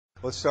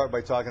Let's start by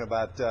talking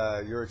about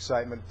your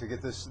excitement to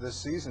get this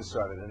season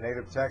started. A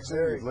native Texan,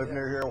 you've lived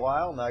near here a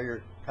while. Now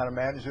you're kind of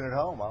managing at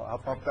home. How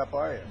pumped up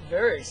are you?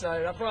 Very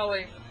excited. I'll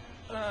probably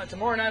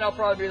tomorrow night I'll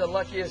probably be the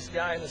luckiest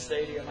guy in the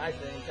stadium. I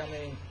think. I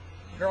mean,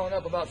 growing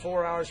up about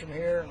 4 hours from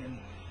here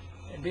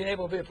and being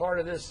able to be a part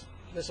of this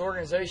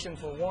organization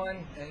for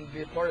one, and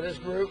be a part of this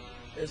group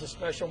is a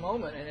special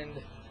moment.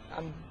 And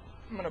I'm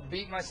going to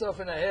beat myself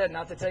in the head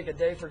not to take a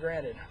day for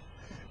granted.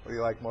 What do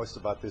you like most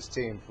about this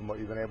team from what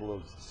you've been able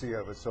to see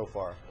of it so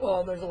far?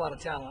 Well, there's a lot of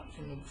talent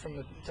from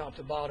the top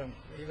to bottom.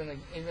 Even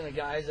the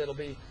guys that'll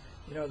be,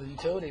 the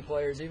utility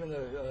players, even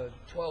the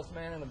 12th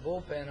man in the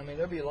bullpen. I mean,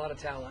 there'll be a lot of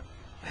talent.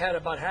 I had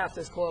about half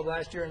this club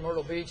last year in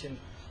Myrtle Beach, and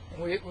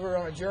we were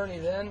on a journey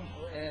then,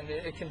 and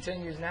it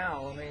continues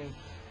now. I mean,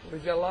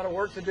 we've got a lot of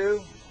work to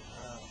do.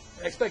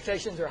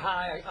 Expectations are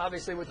high,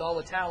 obviously, with all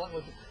the talent,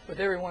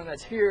 with everyone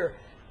that's here.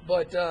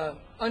 But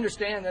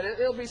understand that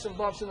there'll be some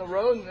bumps in the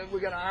road, and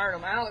we've got to iron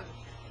them out.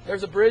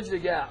 There's a bridge the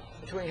gap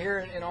between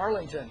here and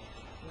Arlington.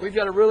 We've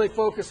got to really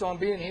focus on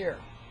being here,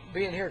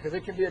 because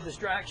it can be a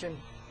distraction,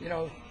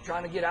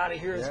 trying to get out of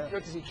here as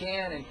quick as you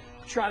can and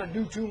try to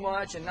do too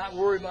much and not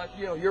worry about,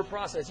 your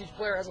process. Each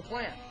player has a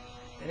plan,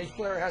 and each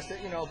player has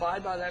to,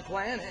 abide by that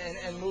plan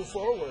and move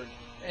forward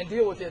and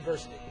deal with the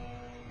adversity.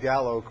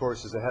 Gallo, of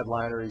course, is a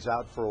headliner. He's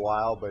out for a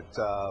while, but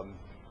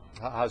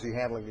how's he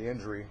handling the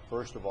injury,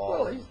 first of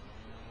all? Well,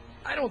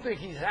 I don't think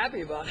he's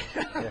happy about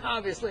it,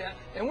 obviously.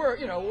 And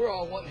we're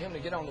all wanting him to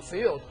get on the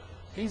field.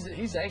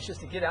 He's anxious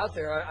to get out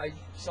there. I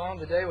saw him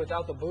today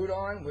without the boot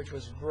on, which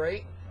was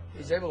great.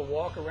 He's able to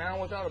walk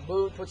around without a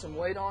boot, put some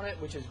weight on it,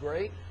 which is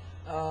great.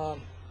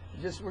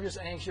 We're just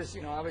anxious,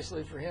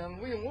 obviously for him.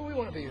 We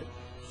want to be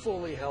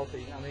fully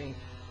healthy. I mean,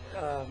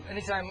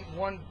 anytime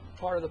one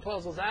part of the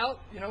puzzle's out,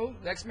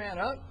 next man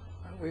up.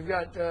 We've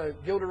got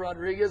Gilder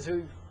Rodriguez,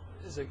 who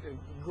is a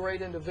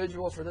great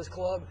individual for this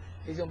club.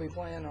 He's going to be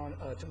playing on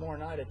tomorrow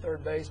night at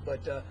third base.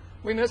 But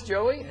we miss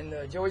Joey, and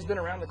Joey's been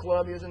around the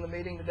club. He was in the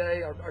meeting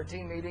today, our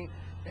team meeting,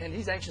 and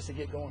he's anxious to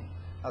get going.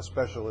 How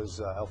special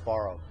is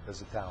Alfaro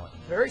as a talent?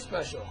 Very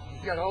special.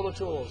 He's got all the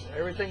tools.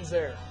 Everything's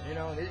there.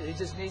 He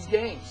just needs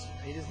games.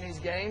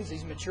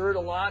 He's matured a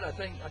lot. I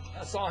think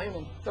I saw him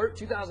in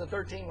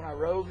 2013 when I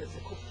rode as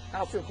the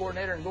outfield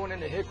coordinator, and going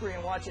into Hickory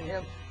and watching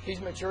him,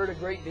 he's matured a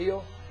great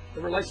deal.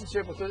 The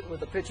relationship with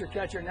the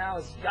pitcher-catcher now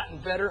has gotten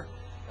better.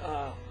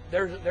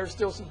 There's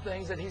still some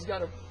things that he's got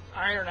to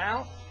iron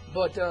out,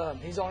 but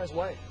he's on his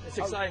way. It's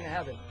exciting to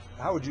have him.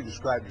 How would you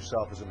describe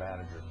yourself as a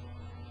manager?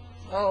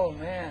 Oh,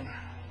 man.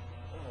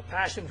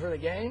 Passion for the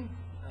game,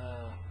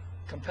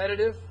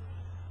 competitive.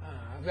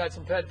 I've got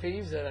some pet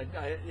peeves that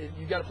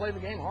you got to play the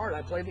game hard.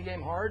 I played the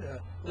game hard.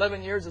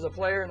 11 years as a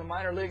player in the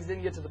minor leagues,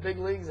 didn't get to the big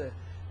leagues,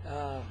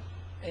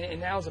 and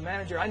now as a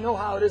manager, I know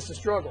how it is to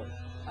struggle.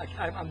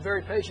 I'm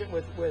very patient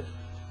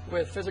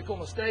with physical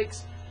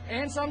mistakes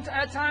and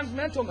at times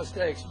mental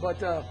mistakes, but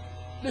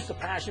just a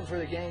passion for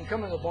the game.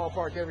 Coming to the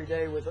ballpark every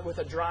day with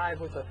a drive,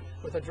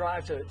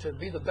 to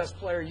be the best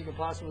player you can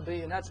possibly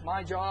be, and that's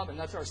my job, and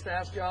that's our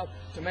staff's job,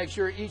 to make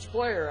sure each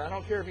player, I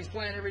don't care if he's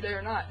playing every day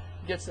or not,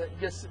 gets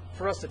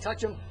for us to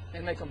touch him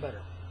and make them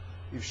better.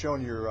 You've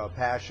shown your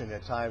passion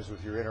at times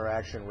with your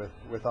interaction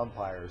with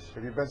umpires.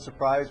 Have you been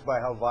surprised by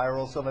how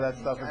viral some of that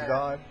stuff has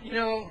gone?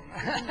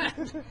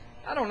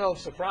 I don't know if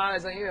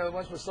surprised.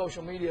 Once with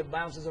social media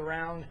bounces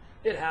around,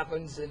 it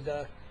happens, and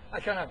I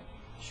kind of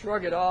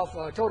shrug it off.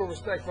 Total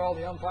respect for all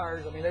the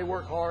umpires. I mean, they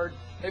work hard.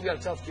 They've got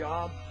a tough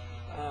job.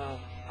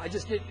 I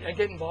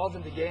get involved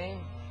in the game.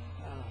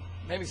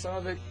 Maybe some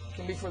of it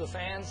can be for the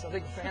fans. I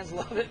think the fans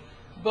love it.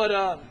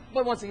 But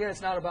once again,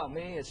 it's not about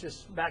me. It's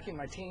just backing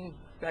my team,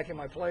 backing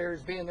my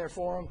players, being there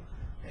for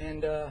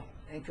them,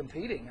 and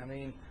competing. I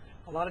mean,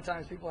 a lot of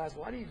times people ask,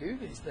 why do you do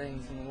these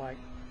things? And I'm like,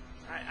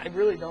 I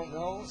really don't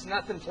know. It's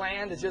nothing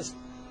planned. It's just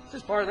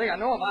part of the thing. I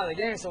know I'm out of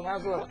the game, so I might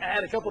as well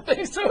add a couple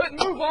things to it and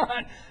move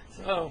on.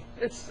 So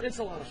it's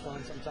a lot of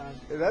fun sometimes.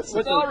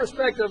 With all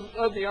respect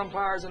of the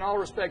umpires and all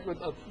respect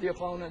of the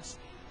opponents,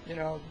 you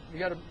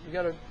got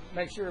to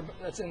make sure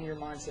that's in your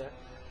mindset.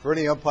 For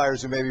any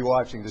umpires who may be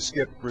watching, the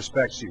Skip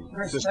respects you.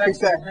 Just keep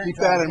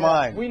that in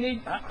mind.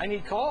 I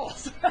need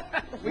calls.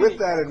 With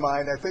that in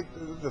mind, I think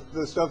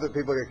the stuff that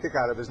people get a kick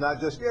out of is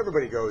not just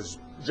everybody goes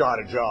jaw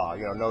to jaw,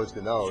 nose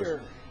to nose,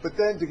 sure. But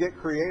then to get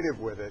creative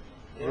with it.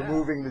 Yeah.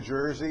 Removing the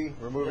jersey,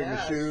 removing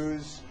the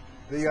shoes.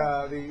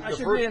 I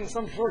should be in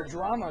some sort of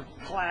drama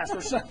class or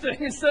something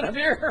instead of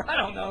here. I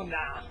don't know.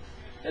 Nah,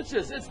 it's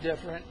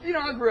different.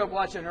 I grew up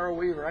watching Earl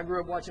Weaver. I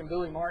grew up watching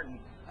Billy Martin.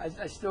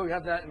 I still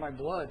have that in my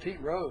blood. Pete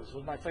Rose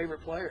was my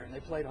favorite player, and they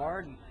played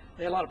hard, and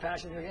they had a lot of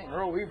passion in the game.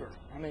 Earl Weaver.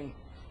 I mean,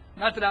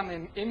 not that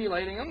I'm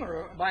emulating them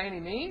or by any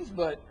means,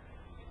 but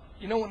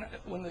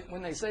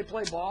when they say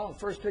play ball and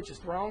first pitch is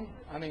thrown,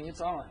 I mean,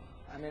 it's on.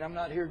 I mean, I'm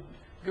not here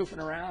goofing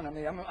around. I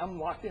mean, I'm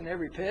locked in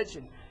every pitch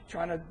and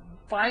trying to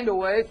find a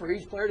way for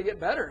each player to get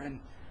better, and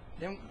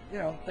then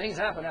things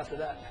happen after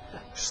that.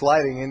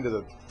 Sliding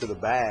into the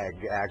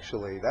bag,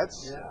 actually,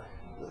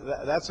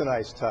 that's a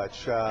nice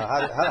touch.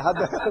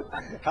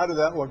 How did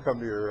that one come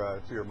to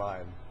your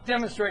mind?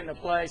 demonstrating a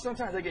play.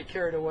 Sometimes I get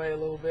carried away a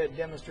little bit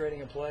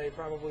demonstrating a play.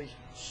 Probably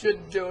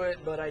shouldn't do it,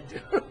 but I do.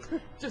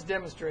 Just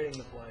demonstrating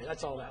the play.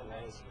 That's all that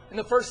was. And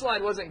the first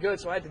slide wasn't good,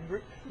 so I had to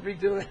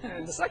redo it.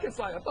 And the second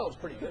slide I thought was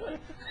pretty good.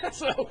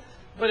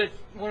 But it's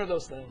one of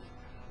those things.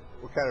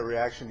 What kind of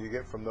reaction do you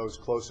get from those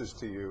closest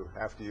to you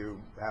after you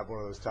have one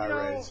of those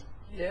tirades?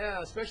 Yeah,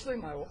 especially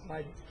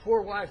my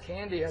poor wife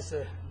Candy has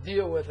to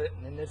deal with it,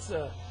 and it's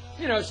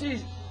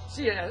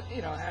she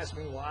asks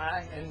me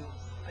why, and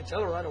I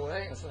tell her right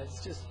away.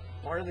 It's just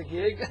part of the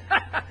gig.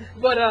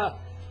 but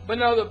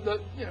no,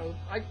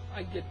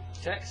 I get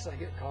texts, I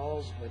get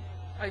calls, but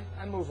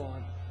I move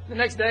on. The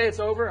next day it's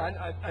over.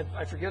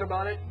 I forget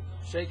about it.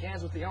 Shake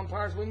hands with the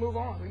umpires. We move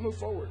on. We move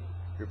forward.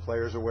 Your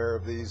players aware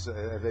of these?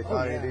 Have they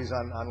found any of these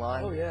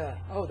online? Oh yeah.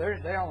 Oh,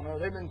 they all know.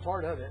 They've been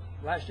part of it.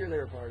 Last year they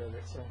were part of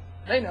it, so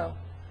they know.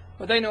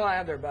 But they know I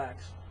have their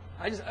backs.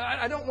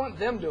 I don't want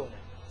them doing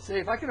it. See,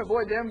 if I can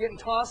avoid them getting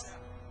tossed,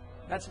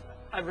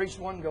 I've reached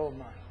one goal of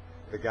mine.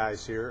 The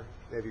guys here,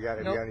 have you got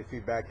any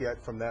feedback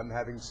yet from them,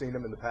 having seen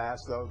them in the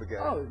past, though? The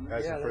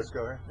guys in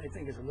Frisco here? They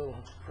think it's a little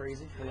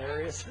crazy,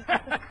 hilarious.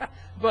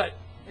 But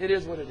it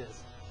is what it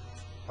is.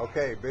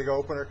 Okay, big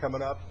opener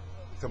coming up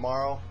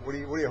tomorrow. What do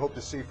you hope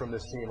to see from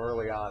this team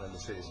early on in the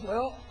season?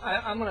 Well,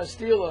 I'm going to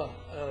steal a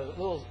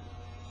little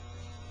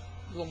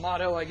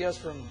motto, I guess,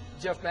 from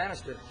Jeff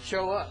Bannister.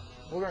 Show up.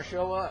 We're going to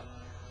show up.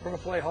 We're going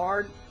to play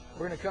hard.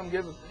 We're going to come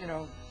give,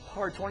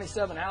 hard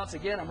 27 outs.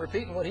 Again, I'm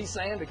repeating what he's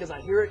saying because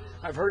I hear it.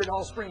 I've heard it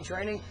all spring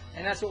training,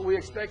 and that's what we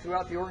expect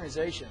throughout the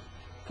organization.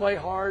 Play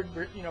hard,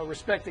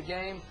 respect the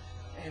game,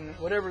 and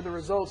whatever the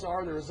results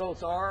are, the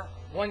results are.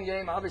 One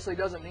game obviously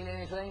doesn't mean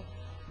anything,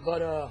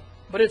 but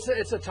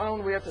it's a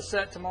tone we have to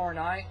set tomorrow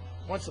night.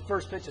 Once the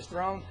first pitch is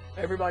thrown,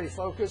 everybody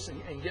focus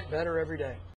and get better every day.